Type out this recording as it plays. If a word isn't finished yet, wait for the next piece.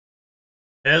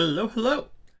Hello, hello.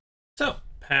 So,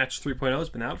 patch 3.0 has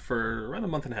been out for around a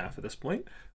month and a half at this point. It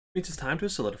means it's time to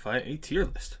solidify a tier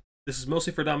list. This is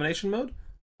mostly for domination mode.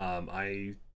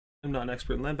 I am not an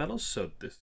expert in land battles, so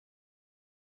this is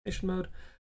domination mode.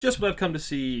 Just what I've come to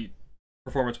see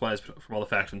performance-wise from all the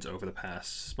factions over the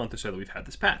past month or so that we've had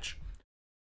this patch.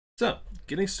 So,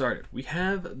 getting started, we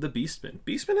have the Beastmen.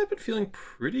 Beastmen have been feeling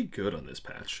pretty good on this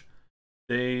patch.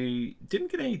 They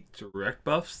didn't get any direct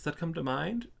buffs that come to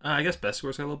mind. I guess Best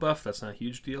Score's got a little buff. That's not a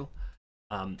huge deal.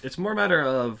 It's more a matter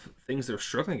of things they're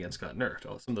struggling against got nerfed.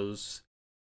 Some of those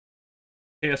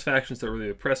chaos factions that were really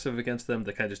oppressive against them,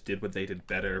 that kind of just did what they did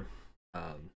better.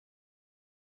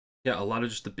 Yeah, a lot of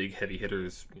just the big heavy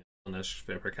hitters, Unleashed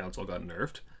Vampire Council, got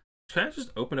nerfed. Kind of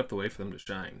just opened up the way for them to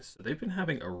shine. So they've been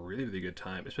having a really, really good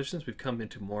time, especially since we've come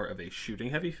into more of a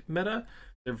shooting heavy meta.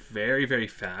 They're very, very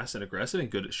fast and aggressive and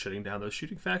good at shutting down those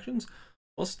shooting factions,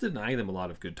 also denying them a lot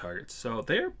of good targets. So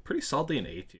they are pretty solidly an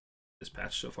A tier this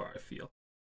patch so far, I feel.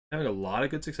 Having a lot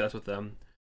of good success with them.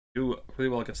 Do really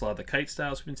well against a lot of the kite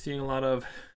styles we've been seeing a lot of,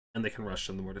 and they can rush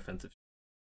some of the more defensive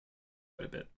quite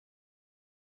a bit.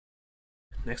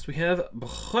 Next we have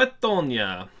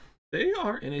Bretonia. They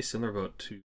are in a similar boat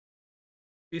to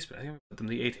Beast, but I think we put them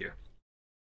in the A tier.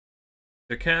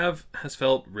 Their cav has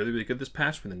felt really, really good this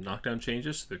patch with the knockdown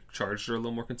changes. So their charges are a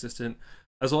little more consistent,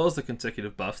 as well as the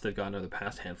consecutive buffs they've gotten over the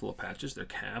past handful of patches. Their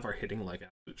cav are hitting like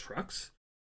absolute trucks.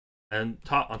 And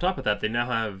on top of that, they now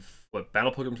have,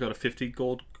 Battle Pilgrims got a 50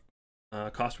 gold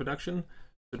cost reduction.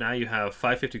 So now you have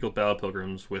 550 gold Battle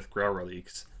Pilgrims with Grow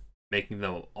Reliques, making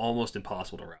them almost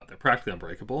impossible to route. They're practically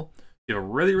unbreakable. You have a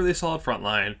really, really solid front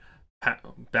line,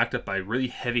 backed up by really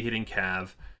heavy-hitting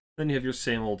cav. Then you have your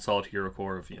same old solid hero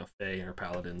core of, Fae and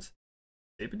Paladins.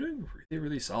 They've been doing really,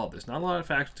 really solid. There's not a lot of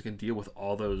factions that can deal with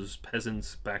all those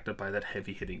peasants backed up by that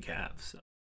heavy-hitting cav. So I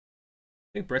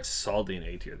think Brett's solidly an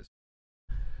A tier this.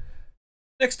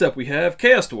 Next up, we have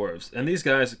Chaos Dwarves, and these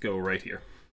guys go right here.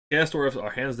 Chaos Dwarves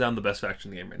are hands down the best faction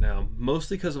in the game right now,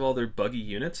 mostly because of all their buggy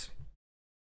units.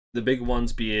 The big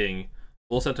ones being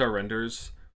Bull Centaur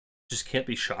Renders, just can't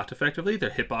be shot effectively. Their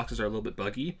hitboxes are a little bit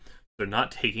buggy. They're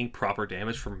not taking proper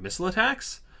damage from missile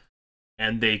attacks,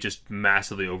 and they just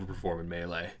massively overperform in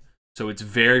melee. So it's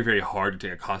very, very hard to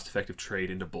take a cost-effective trade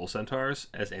into Bull Centaurs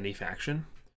as any faction,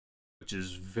 which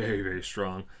is very, very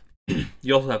strong.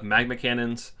 You also have Magma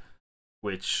Cannons,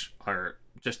 which are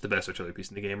just the best artillery piece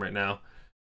in the game right now.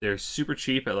 They're super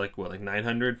cheap at like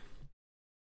 900,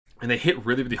 and they hit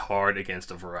really, really hard against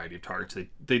a variety of targets.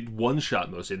 They one-shot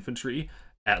most infantry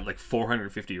at like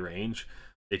 450 range.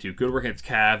 They do good work against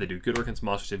cav. They do good work against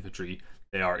monstrous infantry.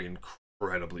 They are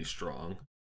incredibly strong.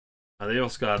 They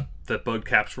also got the bug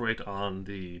capture rate on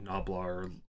the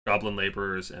Noblar Goblin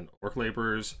Laborers and Orc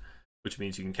Laborers, which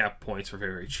means you can cap points for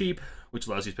very, very cheap, which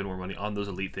allows you to spend more money on those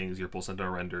elite things, your Bull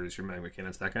Centaur Renders, your Magma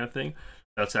Cannons, that kind of thing,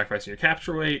 without sacrificing your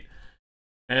capture rate.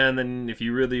 And then if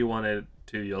you really wanted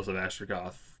to, you also have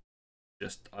Astrogoth,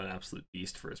 just an absolute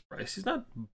beast for his price. He's not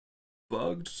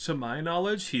bugged to my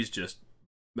knowledge, he's just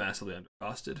massively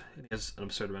undercosted, and he has an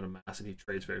absurd amount of mass, and he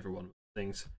trades very for one of the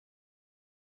things.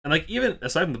 And like, even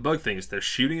aside from the bug things, their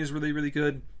shooting is really, really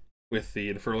good with the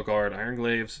Infernal Guard Iron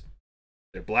Glaives.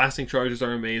 Their blasting charges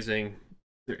are amazing.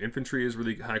 Their infantry is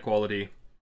really high quality.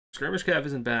 Skirmish cav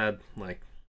isn't bad. Like,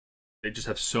 they just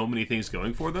have so many things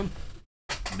going for them.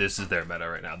 This is their meta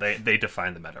right now. They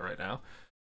define the meta right now,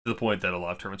 to the point that a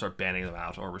lot of tournaments are banning them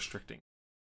out or restricting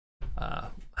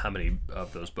how many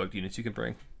of those bugged units you can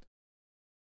bring.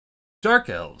 Dark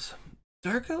Elves.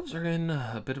 Dark Elves are in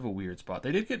a bit of a weird spot.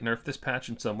 They did get nerfed this patch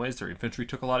in some ways. Their infantry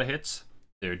took a lot of hits.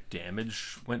 Their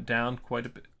damage went down quite a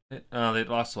bit. They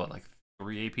lost, like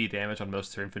 3 AP damage on most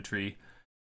of their infantry.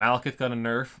 Malekith got a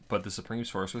nerf, but the Supreme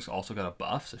Sorceress also got a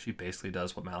buff, so she basically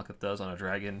does what Malekith does on a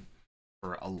dragon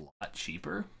for a lot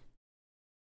cheaper.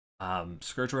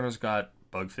 Scourge Runners got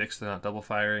bug fixed. They're not double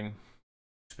firing,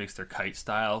 which makes their kite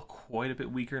style quite a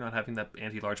bit weaker, not having that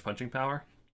anti-large punching power.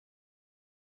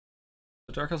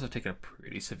 The Dark Elves have taken a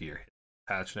pretty severe hit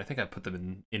patch, and I think I put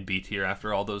them in B tier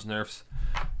after all those nerfs.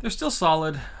 They're still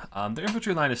solid. Their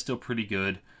infantry line is still pretty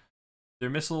good. Their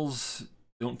missiles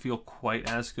don't feel quite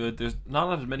as good. There's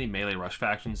not as many melee rush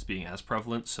factions being as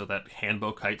prevalent, so that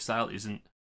handbow kite style isn't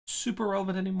super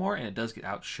relevant anymore, and it does get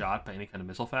outshot by any kind of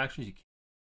missile factions. You can't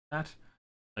do that.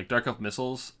 Like Dark Elf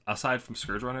missiles, aside from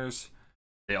Scourge Runners,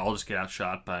 they all just get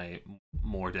outshot by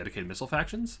more dedicated missile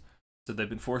factions. So they've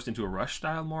been forced into a rush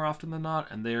style more often than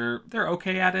not, and they're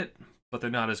okay at it, but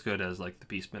they're not as good as like the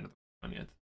Beastmen or the Bretonia.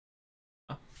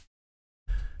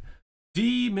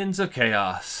 Demons of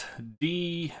Chaos.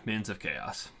 Demons of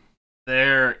Chaos.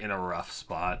 They're in a rough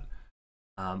spot.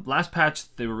 Last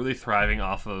patch, they were really thriving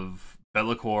off of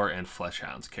Be'lakor and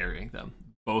Fleshhounds carrying them.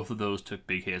 Both of those took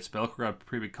big hits. Be'lakor got a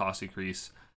pretty big cost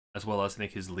increase, as well as I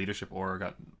think his leadership aura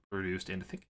got reduced, and I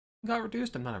think got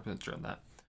reduced. I'm not 100% sure on that.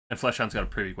 And Fleshhound's got a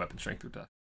pretty big weapon strength through death.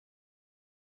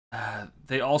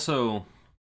 They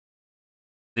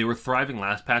were thriving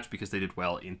last patch because they did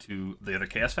well into the other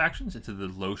chaos factions, into the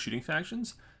low shooting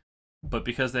factions. But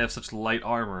because they have such light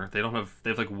armor, they have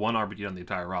like one RBD on the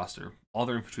entire roster. All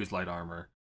their infantry is light armor.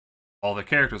 All their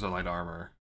characters are light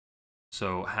armor.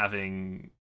 So having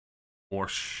more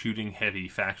shooting heavy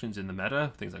factions in the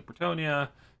meta, things like Bretonnia,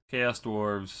 Chaos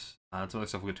Dwarves, and some other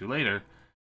stuff we'll get to later,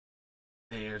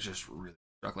 they are just really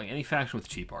struggling. Any faction with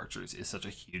cheap archers is such a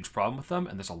huge problem with them,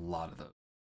 and there's a lot of those.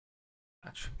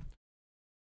 Match.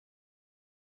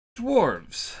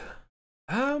 Dwarves.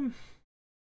 To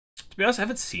be honest, I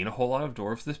haven't seen a whole lot of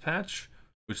dwarves this patch,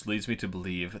 which leads me to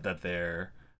believe that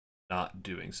they're not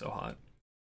doing so hot.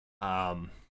 I'll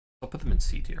put them in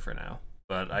C tier for now,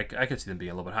 but I could see them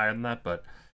being a little bit higher than that. But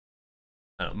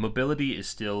mobility is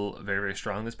still very, very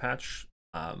strong this patch,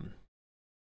 as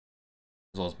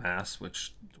well as mass,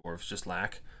 which dwarves just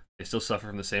lack. They still suffer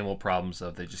from the same old problems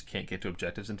of they just can't get to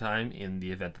objectives in time in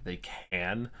the event that they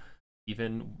can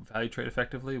even value trade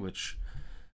effectively, which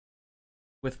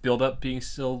with build up being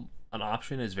still an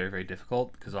option is very, very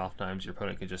difficult, because oftentimes your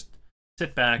opponent can just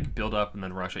sit back, build up, and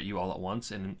then rush at you all at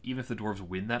once. And even if the dwarves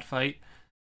win that fight,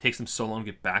 it takes them so long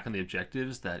to get back on the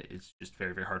objectives that it's just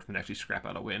very, very hard for them to actually scrap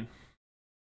out a win.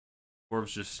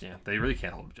 Dwarves just, yeah, they really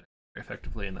can't hold objectives very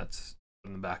effectively, and that's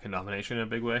putting them back in domination in a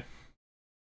big way.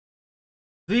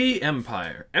 The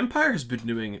Empire. Empire has been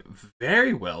doing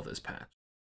very well this patch.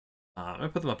 I'm going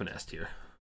to put them up in S tier.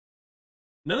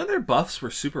 None of their buffs were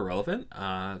super relevant.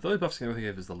 The only buffs I can think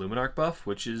of is the Luminarch buff,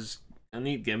 which is a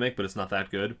neat gimmick, but it's not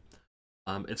that good.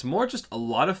 It's more just a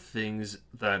lot of things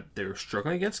that they were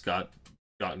struggling against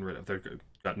gotten rid of. They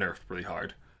got nerfed really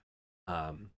hard.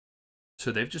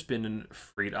 So they've just been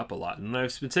freed up a lot. And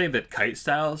I've been saying that kite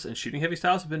styles and shooting heavy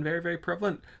styles have been very, very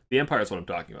prevalent. The Empire is what I'm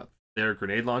talking about. Their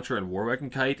grenade launcher and war wagon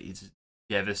kite is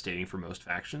devastating for most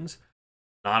factions.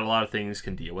 Not a lot of things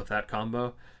can deal with that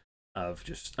combo of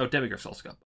just... Oh, Demigriffs also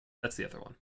got... That's the other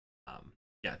one.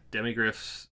 Yeah,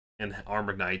 Demigriffs and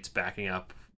Armored Knights backing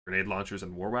up grenade launchers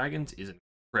and war wagons is an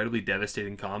incredibly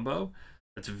devastating combo.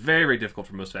 It's very, very difficult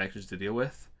for most factions to deal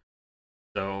with.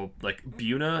 So, like,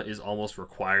 Buna is almost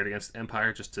required against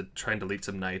Empire just to try and delete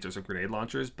some knights or some grenade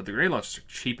launchers, but the grenade launchers are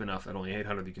cheap enough at only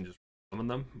 800 you can just summon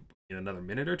them in another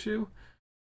minute or two.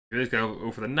 You just gotta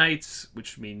go for the knights,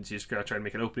 which means you just gotta try and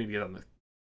make an opening to get on the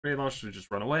grenade launchers, which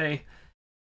just run away.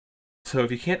 So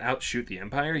if you can't outshoot the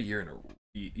Empire,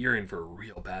 you're in for a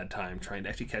real bad time trying to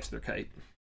actually catch their kite.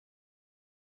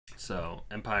 So,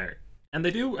 Empire. And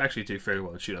they do actually do fairly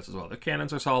well at shootouts as well. Their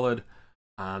cannons are solid.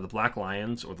 The Black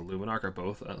Lions or the Luminarch are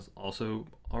both also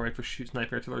alright for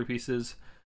sniper artillery pieces.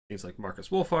 Things like Marcus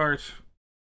Wolfart,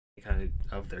 kind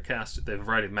of their cast. They have a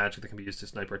variety of magic that can be used to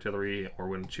snipe artillery or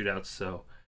win shootouts. So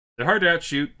they're hard to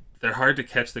outshoot. They're hard to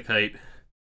catch the kite.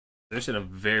 They're just in a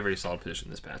very, very solid position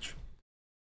in this patch.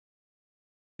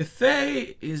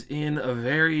 Cathay is in a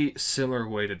very similar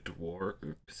way to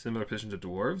similar position to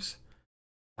dwarves.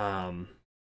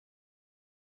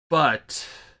 But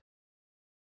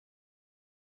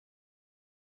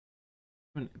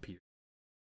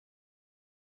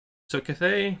so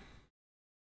Cathay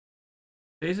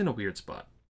is in a weird spot.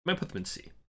 I might put them in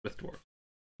C with dwarves.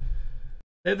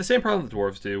 They have the same problem that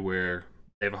dwarves do, where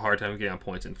they have a hard time getting on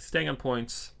points and staying on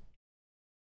points,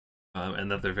 and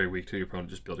that they're very weak to your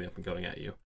opponent just building up and going at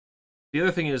you. The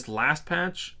other thing is, last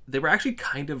patch, they were actually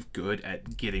kind of good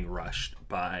at getting rushed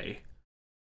by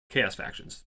Chaos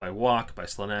factions. By Walk, by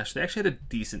Slaanesh. They actually had a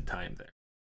decent time there.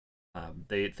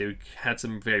 They had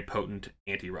some very potent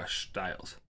anti-rush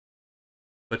styles.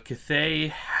 But Cathay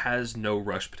has no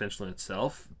rush potential in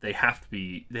itself. They have to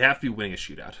be winning a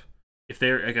shootout. If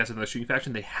they're against another shooting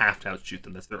faction, they have to outshoot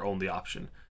them. That's their only option.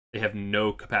 They have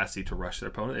no capacity to rush their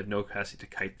opponent. They have no capacity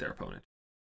to kite their opponent.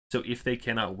 So if they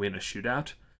cannot win a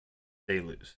shootout, they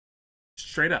lose.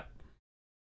 Straight up.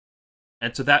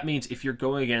 And so that means if you're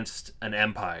going against an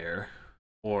Empire,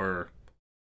 or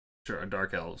sure, a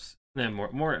Dark Elves, and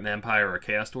more an Empire or a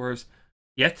Chaos Dwarves,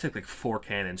 you have to take like 4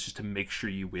 cannons just to make sure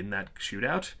you win that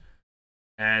shootout.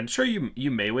 And sure,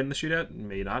 you may win the shootout,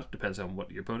 may not, depends on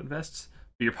what your opponent invests.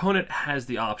 But your opponent has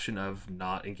the option of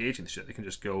not engaging the shootout. They can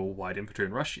just go wide infantry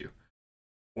and rush you.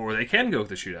 Or they can go with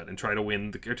the shootout and try to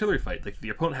win the artillery fight. Like, the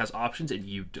opponent has options and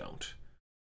you don't.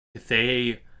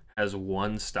 Cathay has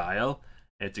one style,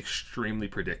 and it's extremely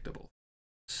predictable.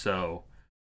 So,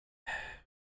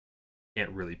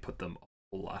 can't really put them a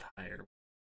whole lot higher.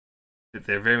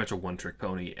 They're very much a one-trick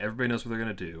pony. Everybody knows what they're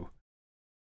going to do.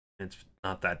 It's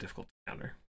not that difficult to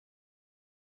counter.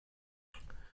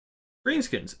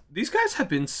 Greenskins. These guys have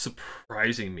been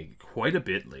surprising me quite a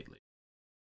bit lately.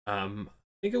 I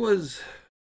think it was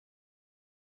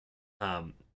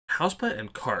Houseplant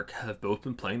and Kark have both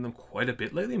been playing them quite a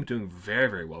bit lately and doing very,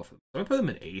 very well for them. So I'm going to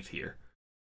put them in 8th here.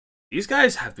 These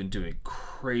guys have been doing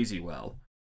crazy well.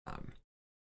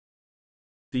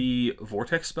 The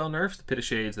Vortex spell nerfs, the Pit of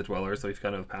Shades, the Dwellers that we've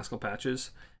gotten with Pascal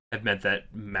patches, have meant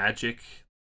that magic,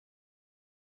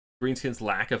 Greenskin's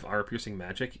lack of armor-piercing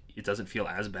magic, it doesn't feel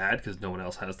as bad because no one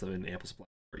else has them in ample supply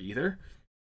either.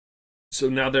 So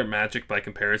now their magic, by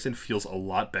comparison, feels a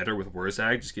lot better with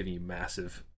Wurzag, just giving you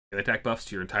massive attack buffs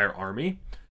to your entire army.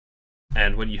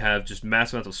 And when you have just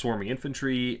massive amounts of swarming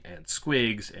infantry and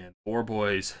squigs and boar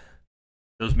boys,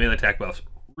 those melee attack buffs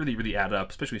really, really add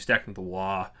up, especially stacked with the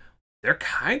Wa. They're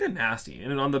kind of nasty.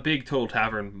 And on the big Total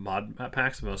Tavern mod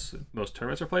packs most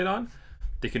tournaments are played on,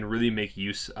 they can really make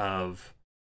use of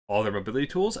all their mobility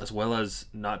tools, as well as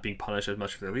not being punished as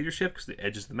much for their leadership because the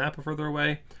edges of the map are further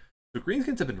away. So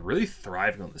Greenskins have been really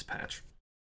thriving on this patch.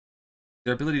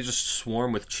 Their ability to just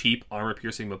swarm with cheap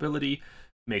armor-piercing mobility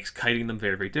makes kiting them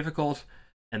very, very difficult,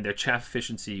 and their chaff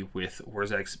efficiency with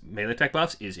Wurzag's melee attack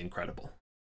buffs is incredible.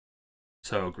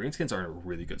 So Greenskins are in a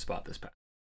really good spot this patch.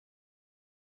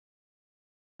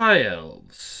 High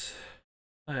Elves.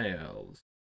 High Elves.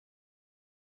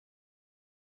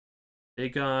 They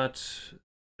got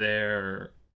their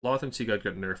Loth and Seagull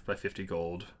got nerfed by 50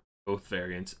 gold, both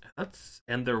variants.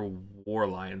 And their War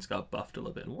Lions got buffed a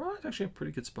little bit. And War Lions actually a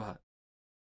pretty good spot.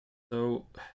 So,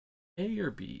 A or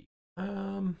B?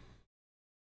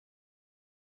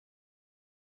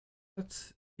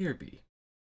 Let's A or B.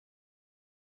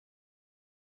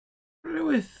 I'll go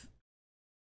with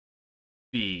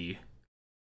B.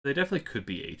 They definitely could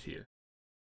be A tier.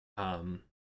 I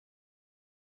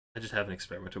just haven't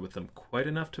experimented with them quite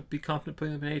enough to be confident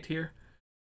putting them in A tier.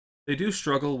 They do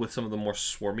struggle with some of the more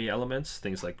swarmy elements,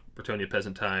 things like Bretonnia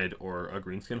Peasant Tide or a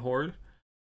Greenskin Horde.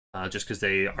 Just because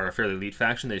they are a fairly elite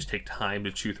faction, they just take time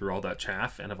to chew through all that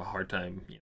chaff and have a hard time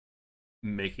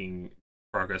making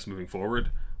progress moving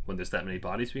forward when there's that many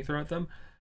bodies being thrown at them.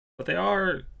 But they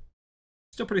are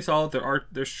still pretty solid.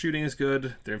 Their shooting is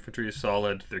good, their infantry is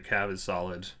solid, their cav is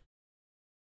solid.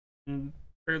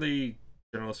 Fairly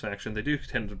generalist faction. They do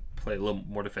tend to play a little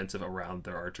more defensive around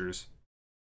their archers.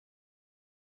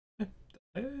 Not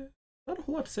a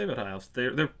whole lot to say about High Elves.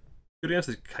 They're good against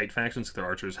the kite factions because their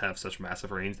archers have such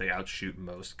massive range. They outshoot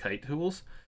most kite tools,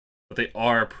 but they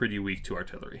are pretty weak to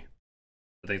artillery.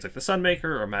 But things like the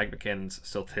Sunmaker or Magma Cannons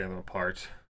still tear them apart,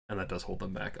 and that does hold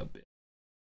them back a bit.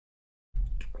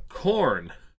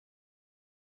 Khorne.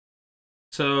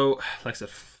 So, like I said,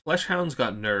 Fleshhounds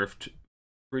got nerfed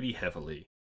pretty heavily.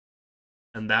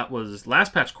 And that was,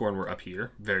 last patch Khorne were up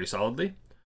here, very solidly.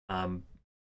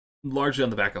 Largely on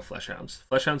the back of Fleshhounds.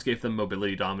 Fleshhounds gave them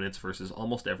mobility dominance versus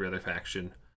almost every other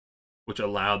faction, which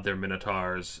allowed their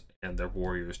Minotaurs and their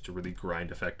warriors to really grind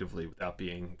effectively without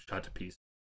being shot to pieces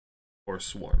or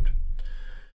swarmed.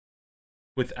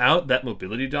 Without that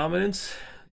mobility dominance,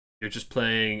 you're just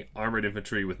playing armored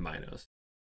infantry with Minos.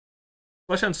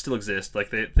 Fleshhounds still exist, like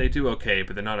they do okay,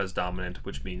 but they're not as dominant,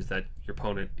 which means that your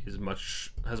opponent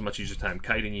has a much easier time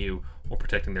kiting you or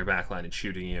protecting their backline and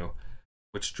shooting you,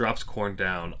 which drops Khorne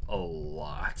down a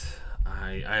lot.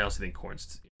 I also think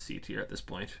Khorne's C tier at this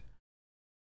point.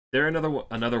 They're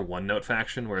another one-note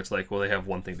faction where it's like, well, they have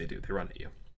one thing they do. They run at you.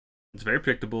 It's very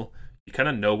predictable. You kind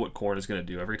of know what Khorne is going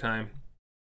to do every time.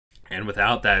 And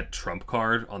without that trump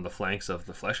card on the flanks of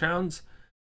the Fleshhounds,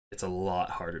 it's a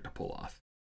lot harder to pull off.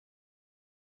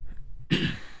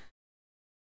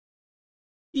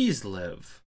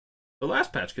 Kislev. The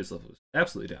last patch Kislev was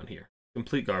absolutely down here.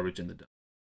 Complete garbage in the dump.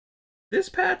 This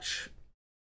patch,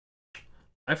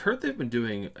 I've heard they've been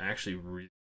doing actually really...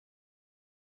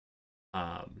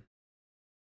 I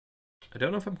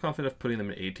don't know if I'm confident of putting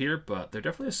them in A tier, but they're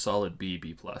definitely a solid B,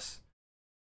 B+.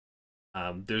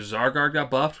 Their Zargard got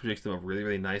buffed, which makes them a really,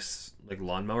 really nice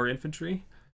lawnmower infantry.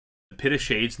 The Pit of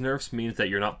Shades nerfs means that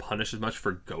you're not punished as much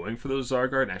for going for those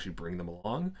Zargard and actually bring them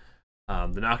along.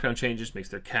 The knockdown changes makes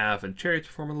their Cav and Chariots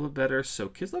perform a little bit better, so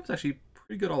Kislev is actually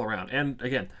pretty good all around. And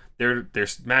again, their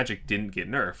magic didn't get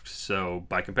nerfed, so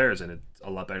by comparison, it's a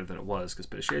lot better than it was because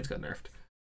Pit of Shades got nerfed.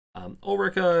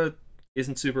 Ulrika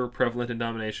isn't super prevalent in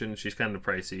Domination. She's kind of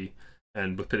pricey,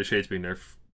 and with Pit of Shades being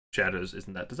nerfed, Shadows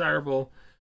isn't that desirable.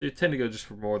 They tend to go just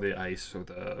for more of the ice or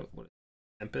the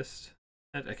Tempest.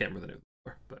 I can't remember the name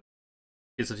before, but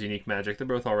Kislev's unique magic. They're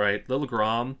both all right. Little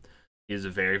Grom is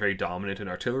very, very dominant in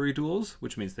artillery duels,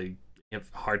 which means they have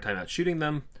a hard time out shooting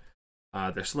them.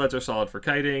 Their sleds are solid for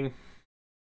kiting.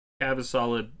 Cav is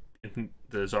solid. the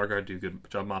Zargard do a good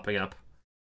job mopping up.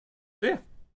 So yeah,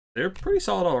 they're pretty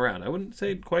solid all around. I wouldn't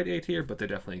say quite A tier, but they're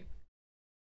definitely.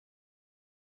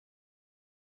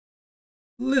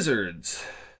 Lizards.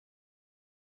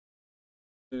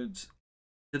 Lizards.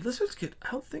 Did Lizards get...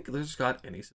 I don't think Lizards got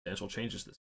any substantial changes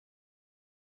this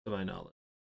to my knowledge.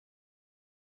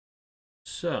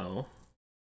 So,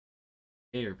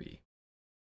 A or B?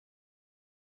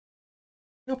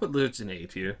 I'll put Lizards in A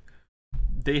tier.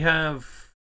 They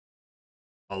have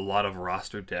a lot of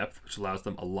roster depth, which allows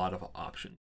them a lot of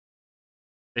options.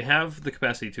 They have the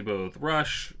capacity to both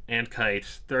rush and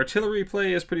kite. Their artillery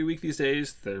play is pretty weak these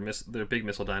days. Their big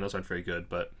missile dinos aren't very good,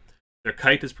 but their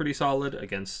kite is pretty solid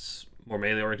against more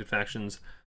melee-oriented factions.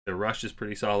 Their rush is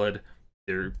pretty solid.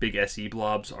 Their big SE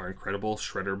blobs are incredible.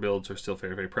 Shredder builds are still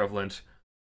very, very prevalent.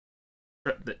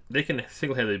 They can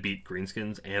single-handedly beat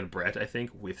Greenskins and Brett, I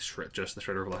think, with just the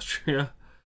Shredder of Illustria.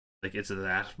 Like, it's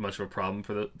that much of a problem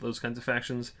for those kinds of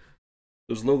factions.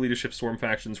 Those low leadership Storm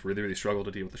factions really, really struggle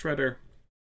to deal with the Shredder.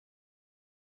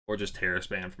 Or just Terror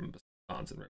Span from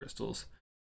Basons and Red Crystals.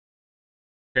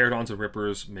 Pterodons and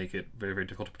Rippers make it very, very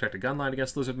difficult to protect a gun line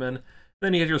against Lizardmen.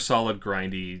 Then you have your solid,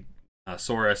 grindy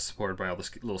Saurus, supported by all the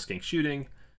little skink shooting.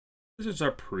 Lizards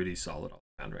are pretty solid all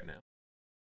around right now.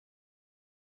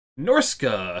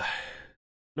 Norska!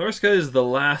 Norska is the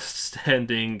last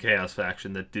standing Chaos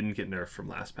faction that didn't get nerfed from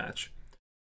last patch.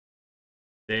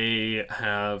 They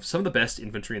have some of the best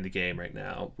infantry in the game right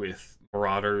now with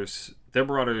Marauders. Their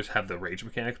Marauders have the rage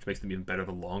mechanic, which makes them even better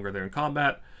the longer they're in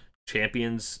combat.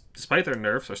 Champions, despite their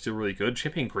nerfs, are still really good.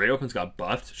 Champion Grey Opens got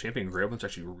buffed. Champion Grey Opens are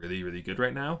actually really, really good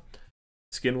right now.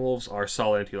 Skin Wolves are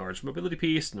solid anti-large mobility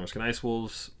piece. Norscan Ice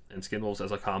Wolves and Skin Wolves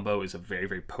as a combo is a very,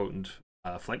 very potent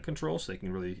flank control, so they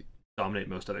can really dominate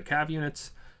most other cav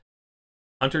units.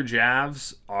 Hunter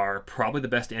Javs are probably the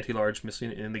best anti-large missile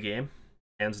unit in the game,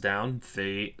 hands down.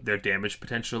 Their damage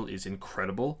potential is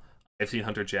incredible. I've seen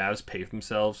Hunter Javs pay for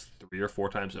themselves 3 or 4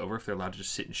 times over if they're allowed to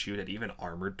just sit and shoot at even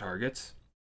armored targets.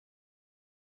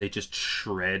 They just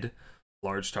shred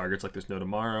large targets like there's no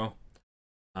tomorrow.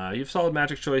 You have solid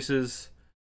magic choices.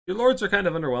 Your lords are kind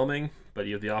of underwhelming, but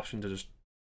you have the option to just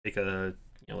take a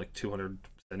like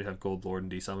 275 gold lord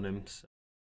and desummon him. So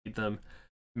keep them.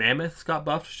 Mammoths got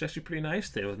buffed, which is actually pretty nice.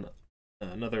 They have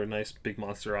another nice big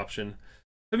monster option.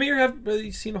 Pamir haven't really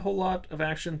seen a whole lot of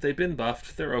action. They've been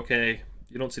buffed. They're okay.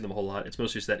 You don't see them a whole lot. It's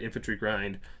mostly just that infantry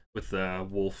grind with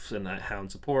wolves and that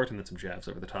hound support, and then some javs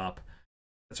over the top.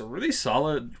 That's a really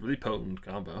solid, really potent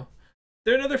combo.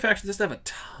 They're another faction that doesn't have a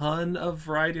ton of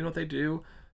variety in what they do,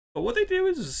 but what they do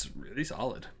is really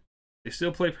solid. They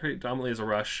still play predominantly as a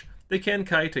rush. They can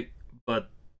kite, but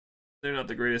they're not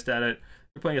the greatest at it.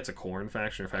 They're playing against a Khorne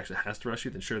faction or a faction that has to rush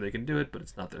you, then sure they can do it, but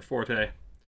it's not their forte.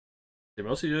 They're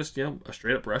mostly just, a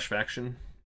straight up rush faction.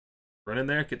 Run in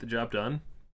there, get the job done.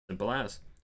 Simple as.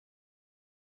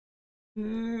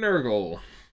 Nurgle.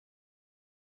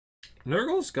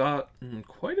 Nurgle's got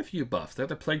quite a few buffs. They got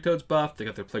their Plague Toads buffed, they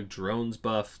got their Plague Drones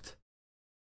buffed.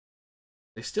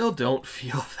 They still don't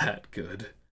feel that good.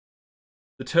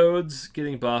 The Toads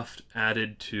getting buffed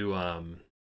added to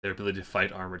their ability to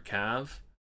fight armored cav.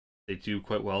 They do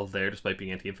quite well there despite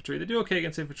being anti-infantry. They do okay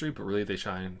against infantry, but really they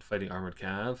shine fighting armored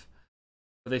cav.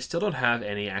 But they still don't have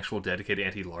any actual dedicated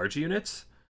anti-large units.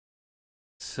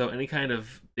 So any kind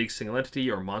of big single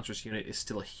entity or monstrous unit is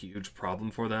still a huge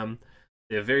problem for them.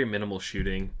 They have very minimal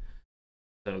shooting,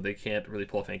 so they can't really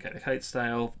pull off any kind of kite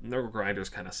style. Nurgle grinders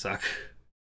kind of suck.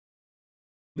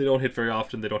 They don't hit very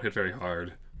often, they don't hit very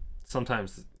hard.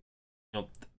 Sometimes,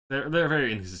 they're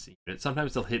very inconsistent unit.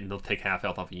 Sometimes they'll hit and they'll take half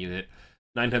health off a unit.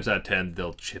 9 times out of 10,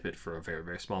 they'll chip it for a very,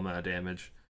 very small amount of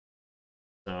damage.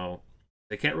 So,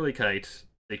 they can't really kite.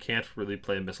 They can't really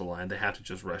play a missile line. They have to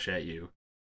just rush at you.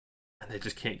 And they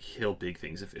just can't kill big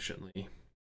things efficiently.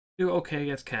 They do okay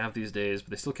against cav these days,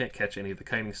 but they still can't catch any of the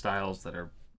kiting styles that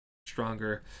are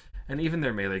stronger. And even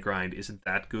their melee grind isn't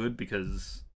that good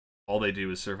because all they do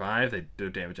is survive. Their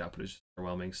damage output is just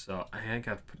overwhelming. So, I think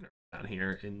I've put it down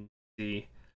here in D.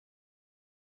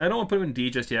 I don't want to put them in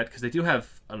D just yet, because they do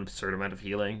have an absurd amount of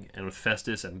healing, and with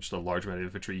Festus and just a large amount of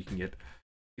infantry, you can get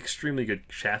extremely good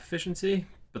chaff efficiency,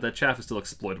 but that chaff is still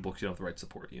exploitable because you don't have the right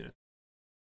support unit.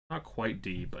 Not quite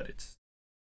D, but it's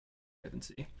I can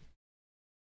see.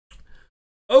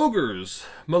 Ogres,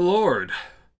 my lord.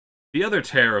 The other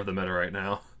terror of the meta right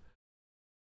now.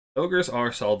 Ogres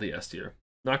are solidly S tier.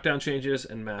 Knockdown changes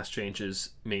and mass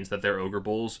changes means that their Ogre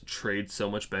Bulls trade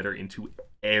so much better into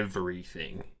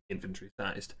everything infantry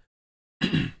sized.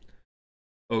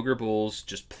 Ogre Bulls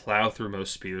just plow through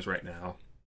most spears right now.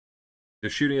 Their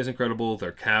shooting is incredible,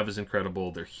 their cav is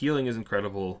incredible, their healing is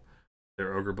incredible.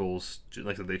 Their Ogre Bulls,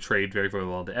 like I said, they trade very, very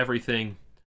well into everything.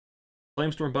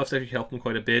 Flamestorm buffs actually help them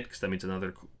quite a bit, because that means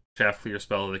another Chaff Clear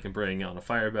spell they can bring on a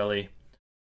Fire Belly.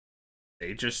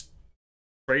 They just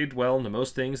trade well into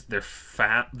most things.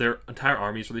 Their entire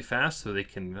army is really fast, so they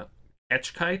can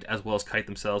catch kite as well as kite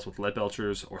themselves with lead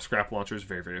belchers or scrap launchers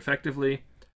very, very effectively.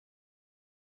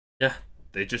 Yeah,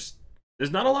 there's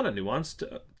not a lot of nuance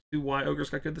to why Ogres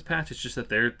got good this patch. It's just that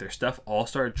their stuff all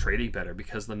started trading better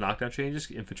because of the knockdown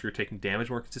changes. Infantry are taking damage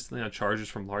more consistently on charges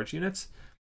from large units,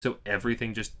 so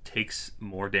everything just takes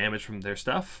more damage from their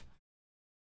stuff.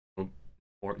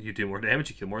 Or you do more damage,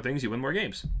 you kill more things, you win more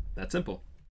games. That simple.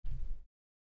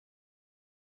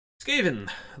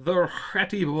 Skaven, the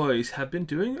Ratty Boys have been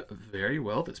doing very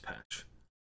well this patch.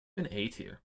 An A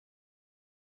tier.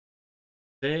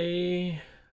 They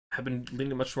have been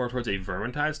leaning much more towards a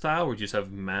Vermintide style, where you just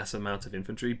have mass amounts of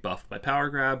infantry buffed by Power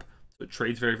Grab, so it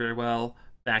trades very, very well,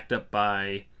 backed up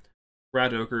by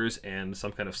Rat Ogres and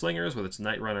some kind of Slingers, whether it's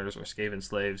Night Runners or Skaven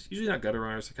Slaves. Usually not Gutter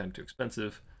Runners, they're kind of too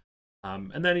expensive.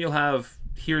 And then you'll have,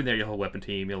 here and there, you'll have a Weapon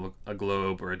Team, you'll have a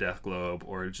Globe or a Death Globe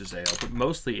or a Giselle, but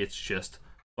mostly it's just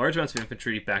large amounts of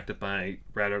infantry backed up by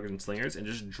Rat Ogres and Slingers and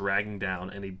just dragging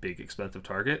down any big expensive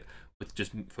target with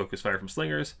just focus fire from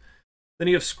Slingers. Then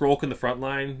you have Skrolk in the front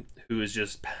line, who is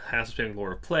just passive spamming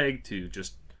Lore of Plague to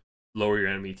just lower your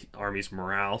enemy army's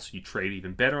morale, so you trade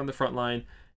even better on the front line.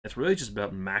 It's really just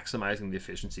about maximizing the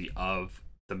efficiency of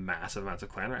the massive amounts of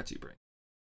clan rats you bring.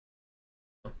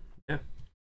 Yeah.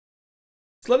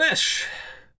 Slaanesh,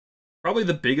 probably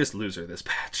the biggest loser this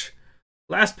patch.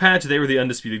 Last patch, they were the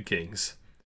Undisputed Kings.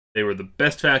 They were the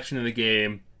best faction in the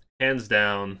game, hands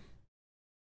down.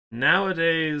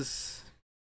 Nowadays,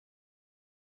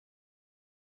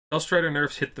 Hellstrider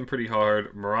nerfs hit them pretty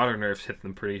hard, Marauder nerfs hit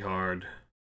them pretty hard,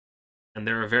 and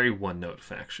they're a very one-note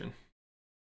faction.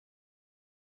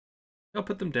 I'll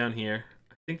put them down here.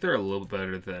 I think they're a little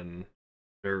better than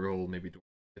Nurgle, maybe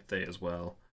Dwarf as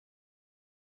well.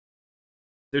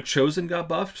 Their Chosen got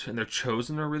buffed, and their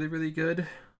Chosen are really, really good.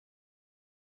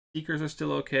 Seekers are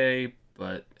still okay,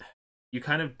 but you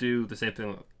kind of do the same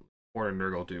thing Khorne and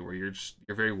Nurgle do, where you're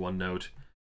very one note,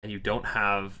 and you don't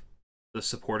have the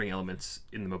supporting elements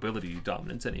in the mobility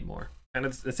dominance anymore. And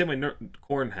it's the same way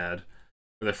Khorne had,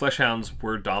 where their Fleshhounds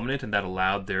were dominant, and that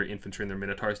allowed their infantry and their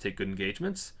Minotaurs to take good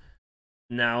engagements.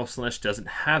 Now Slaanesh doesn't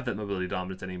have that mobility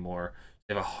dominance anymore.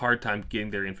 They have a hard time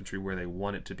getting their infantry where they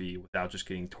want it to be without just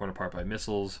getting torn apart by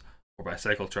missiles or by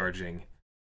cycle charging.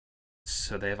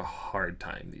 So they have a hard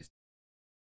time these days.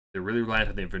 They're really reliant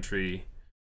on the infantry,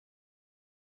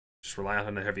 just reliant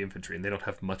on the heavy infantry, and they don't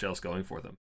have much else going for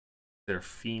them. Their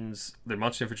fiends, their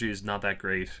monster infantry is not that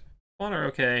great. One are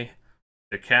okay.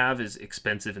 Their cav is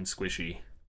expensive and squishy.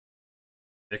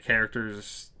 Their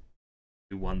characters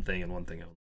do one thing and one thing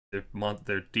else.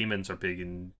 Their demons are big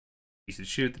and easy to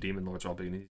shoot. The demon lords are all big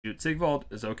and easy to shoot. Sigvald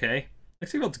is okay. Like,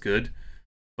 Sigvald's good,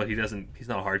 but he's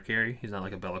not a hard carry. He's not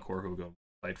like a Be'lakor who will go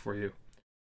fight for you.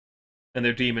 And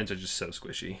their demons are just so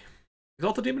squishy.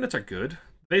 Exalted Demonites are good. The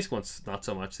basic ones, not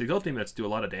so much. The Exalted Demonites do a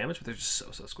lot of damage, but they're just so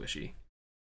squishy.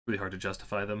 Really hard to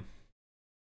justify them.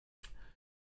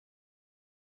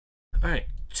 Alright,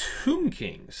 Tomb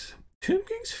Kings. Tomb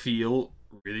Kings feel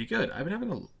really good. I've been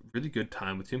having a really good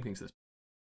time with Tomb Kings this.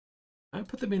 I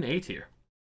put them in A tier.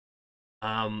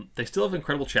 They still have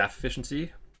incredible chaff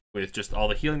efficiency with just all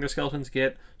the healing their skeletons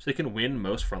get, so they can win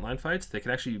most frontline fights. They can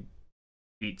actually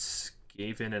beat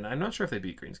Skaven, and I'm not sure if they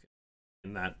beat Greenskin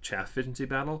in that chaff efficiency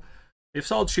battle. They have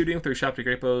solid shooting with their Shopty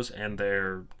Great Bows and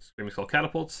their Screaming Skull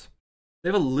catapults. They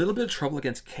have a little bit of trouble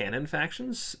against cannon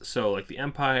factions, so like the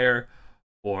Empire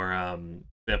or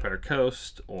Vampire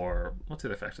Coast, or what's the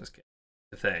other factions?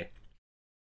 Cathay.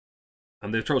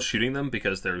 They have trouble shooting them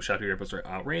because their Shopty Great Bows are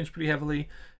outranged pretty heavily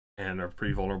and are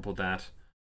pretty vulnerable to that,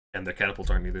 and their catapults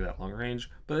aren't nearly that long range,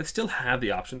 but they still have the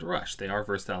option to rush. They are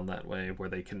versatile in that way, where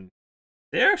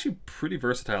they're actually pretty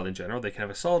versatile in general. They can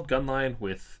have a solid gun line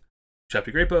with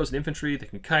Shopty Great Bows and infantry. They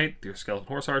can kite, your skeleton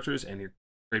horse archers, and your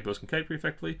Great Bows can kite pretty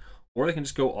effectively, or they can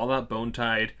just go all out bone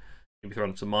tide, maybe throw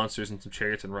in some monsters and some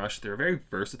chariots and rush. They're a very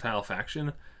versatile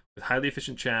faction with highly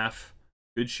efficient chaff,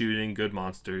 good shooting, good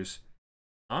monsters.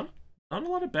 Not a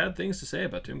lot of bad things to say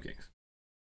about Tomb Kings.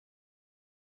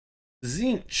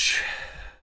 Tzeentch.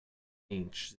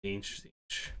 Tzeentch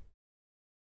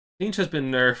has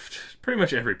been nerfed pretty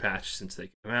much every patch since they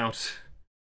came out,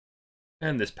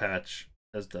 and this patch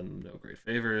has done no great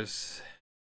favors.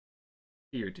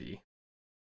 D or D.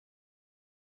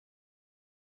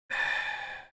 I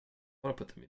want to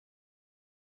put them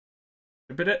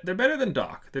in. They're better than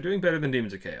Doc. They're doing better than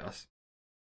Demons of Chaos.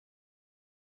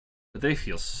 But they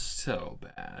feel so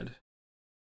bad.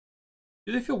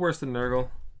 Do they feel worse than Nurgle?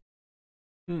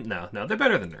 No, they're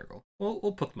better than Nurgle.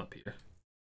 We'll put them up here.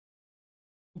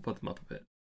 We'll put them up a bit.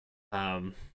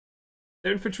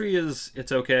 Their infantry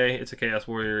it's okay. It's a Chaos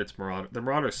Warrior. It's Marauder. Their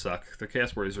Marauders suck. Their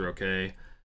Chaos Warriors are okay.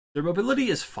 Their mobility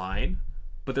is fine,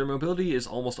 but their mobility is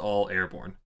almost all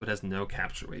airborne, but has no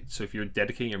capture weight. So if you're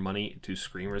dedicating your money to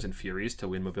Screamers and Furies to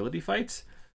win mobility fights,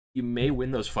 you may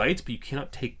win those fights, but you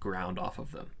cannot take ground off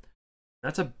of them.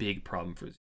 That's a big problem for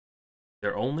Zinch.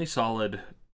 Their only solid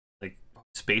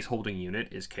space holding unit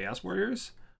is Chaos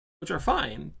Warriors, which are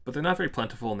fine, but they're not very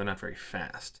plentiful and they're not very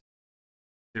fast.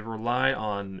 They rely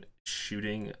on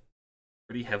shooting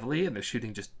pretty heavily, and they're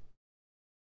shooting just...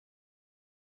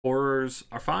 Horrors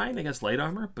are fine against light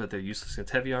armor, but they're useless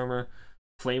against heavy armor.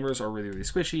 Flamers are really, really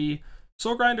squishy.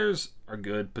 Soul Grinders are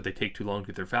good, but they take too long to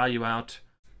get their value out.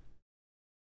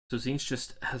 So Zinch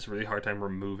just has a really hard time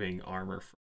removing armor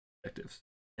from objectives.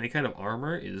 Any kind of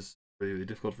armor is really, really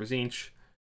difficult for Zinch.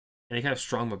 Any kind of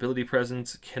strong mobility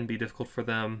presence can be difficult for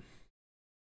them.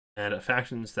 And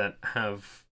factions that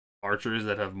have archers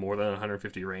that have more than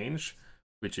 150 range,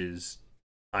 which is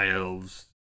High Elves,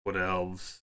 Wood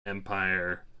Elves,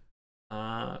 Empire,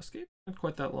 Escape not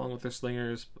quite that long with their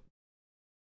slingers, but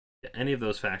yeah, any of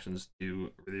those factions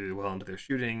do really, really well into their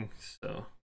shooting, so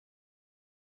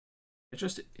it's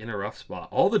just in a rough spot.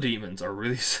 All the demons are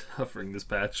really suffering this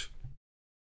patch.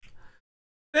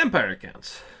 Vampire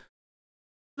accounts.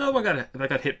 Another one that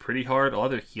got hit pretty hard. A lot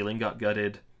of their healing got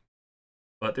gutted,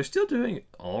 but they're still doing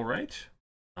all right.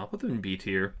 I'll put them in B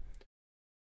tier.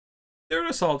 They're in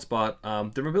a solid spot.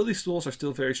 Their mobility stools are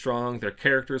still very strong. Their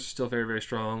characters are still very, very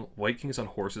strong. White Kings on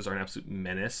horses are an absolute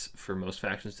menace for most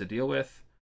factions to deal with.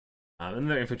 And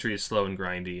their infantry is slow and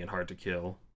grindy and hard to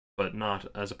kill, but not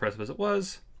as oppressive as it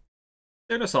was.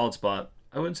 They're in a solid spot.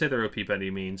 I wouldn't say they're OP by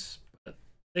any means, but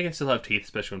they can still have teeth,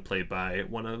 especially when played by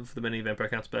one of the many vampire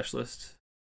count specialists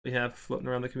we have floating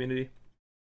around the community.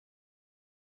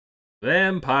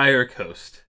 Vampire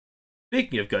Coast.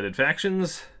 Speaking of gutted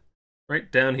factions, right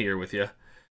down here with you.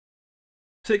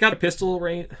 So they got a pistol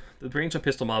range. The range of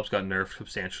pistol mobs got nerfed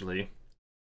substantially.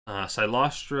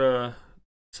 Silostra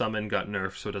Summon got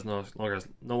nerfed, so it does no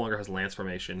longer has lance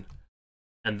formation.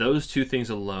 And those two things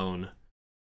alone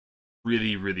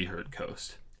really, really hurt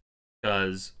Coast.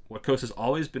 Because what Coast has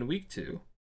always been weak to,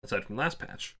 aside from last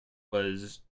patch,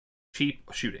 was cheap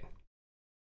shooting.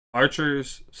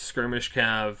 Archers, skirmish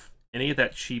cav, any of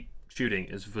that cheap shooting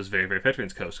was very, very effective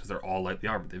against Coast because they're all lightly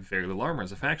armored. They have very little armor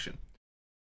as a faction.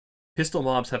 Pistol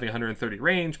mobs having 130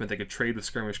 range meant they could trade with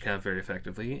skirmish cav very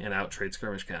effectively and out-trade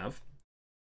skirmish cav.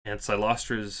 And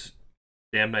Silostra's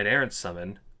Damn Knight Errant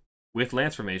summon with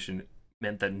lance formation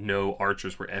meant that no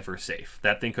archers were ever safe.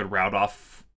 That thing could rout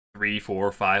off 3,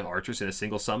 4, 5 archers in a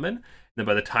single summon, and then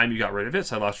by the time you got rid of it,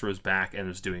 Silostra was back and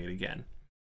was doing it again.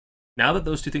 Now that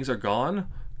those two things are gone,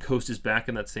 Coast is back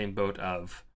in that same boat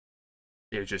of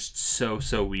they're just so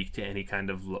weak to any kind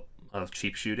of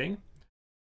cheap shooting.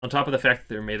 On top of the fact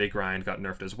that their melee grind got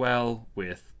nerfed as well,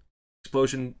 with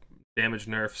explosion damage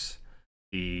nerfs,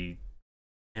 the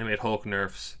animate Hulk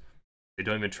nerfs. They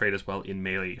don't even trade as well in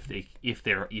melee if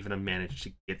they're even managed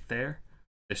to get there.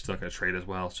 They're still not going to trade as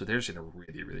well, so they're just in a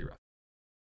really, really rough.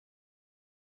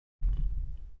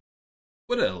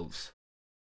 Wood Elves.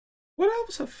 Wood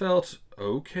Elves have felt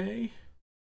okay.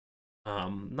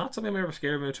 Not something I'm ever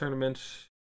scared of in a tournament.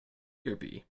 Here,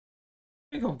 B.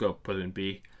 I think I'll go put it in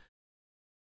B.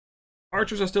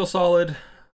 Archers are still solid.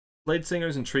 Blade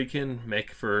Singers and Treekin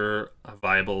make for a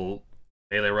viable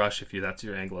melee rush if that's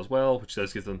your angle as well, which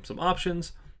does give them some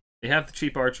options. They have the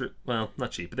cheap archer, well,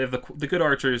 not cheap, but they have the good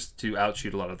archers to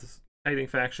outshoot a lot of the kiting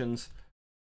factions,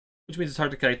 which means it's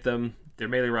hard to kite them. Their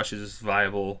melee rush is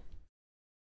viable.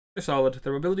 They're solid.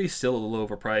 Their mobility is still a little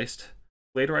overpriced.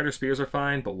 Blade Rider Spears are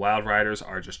fine, but Wild Riders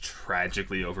are just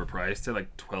tragically overpriced. They're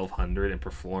like 1,200 and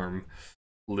perform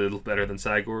a little better than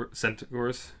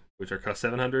Centaurs, which are cost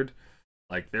 700.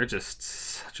 Like, they're just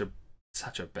such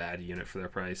a bad unit for their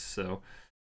price. So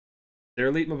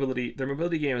their mobility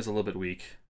game is a little bit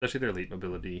weak, especially their elite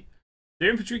mobility.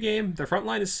 Their infantry game, their front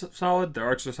line is solid, their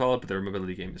archers are solid, but their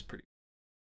mobility game is pretty.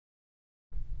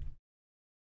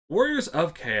 Warriors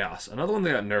of Chaos, another one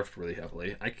that got nerfed really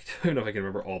heavily. I don't even know if I can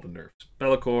remember all the nerfs.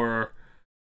 Bellicor,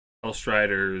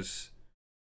 Hellstriders,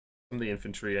 some of the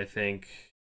infantry, I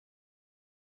think.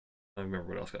 I don't remember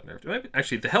what else got nerfed.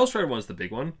 Actually, the Hellstrider one's the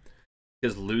big one,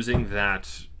 because losing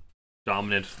that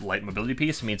dominant light mobility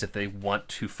piece means if they want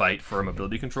to fight for a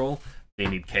mobility control, they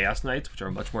need Chaos Knights, which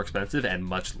are much more expensive and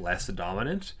much less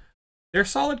dominant. They're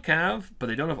solid cav, but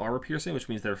they don't have armor piercing, which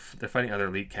means they're fighting other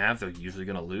elite cav they're usually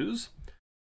going to lose.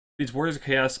 These Warriors of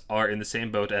Chaos are in the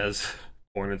same boat as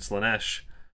Horned Slanesh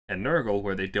and Nurgle,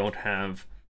 where they don't have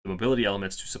the mobility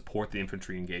elements to support the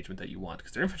infantry engagement that you want,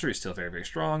 because their infantry is still very, very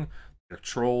strong. Their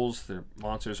trolls, their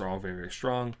monsters are all very, very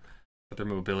strong, but their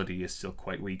mobility is still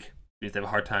quite weak. They have a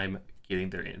hard time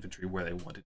getting their infantry where they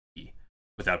want it to be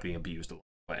without being abused along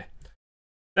the way.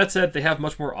 That said, they have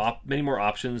many more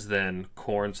options than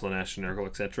Khorne, Slaanesh, Nurgle,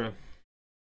 etc.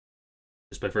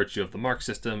 Just by virtue of the mark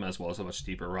system, as well as a much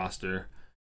deeper roster.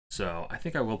 So I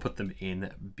think I will put them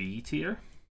in B tier.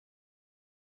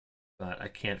 But I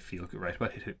can't feel right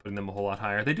about putting them a whole lot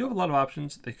higher. They do have a lot of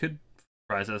options. They could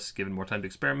surprise us, given more time to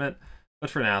experiment.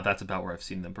 But for now, that's about where I've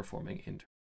seen them performing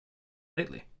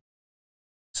lately.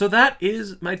 So that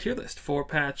is my tier list for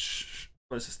patch,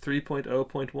 what is this,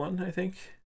 3.0.1, I think?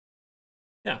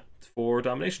 Yeah, for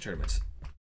domination tournaments.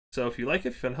 So if you like it,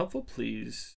 if you found it helpful,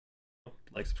 please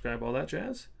like, subscribe, all that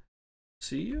jazz.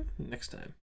 See you next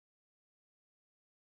time.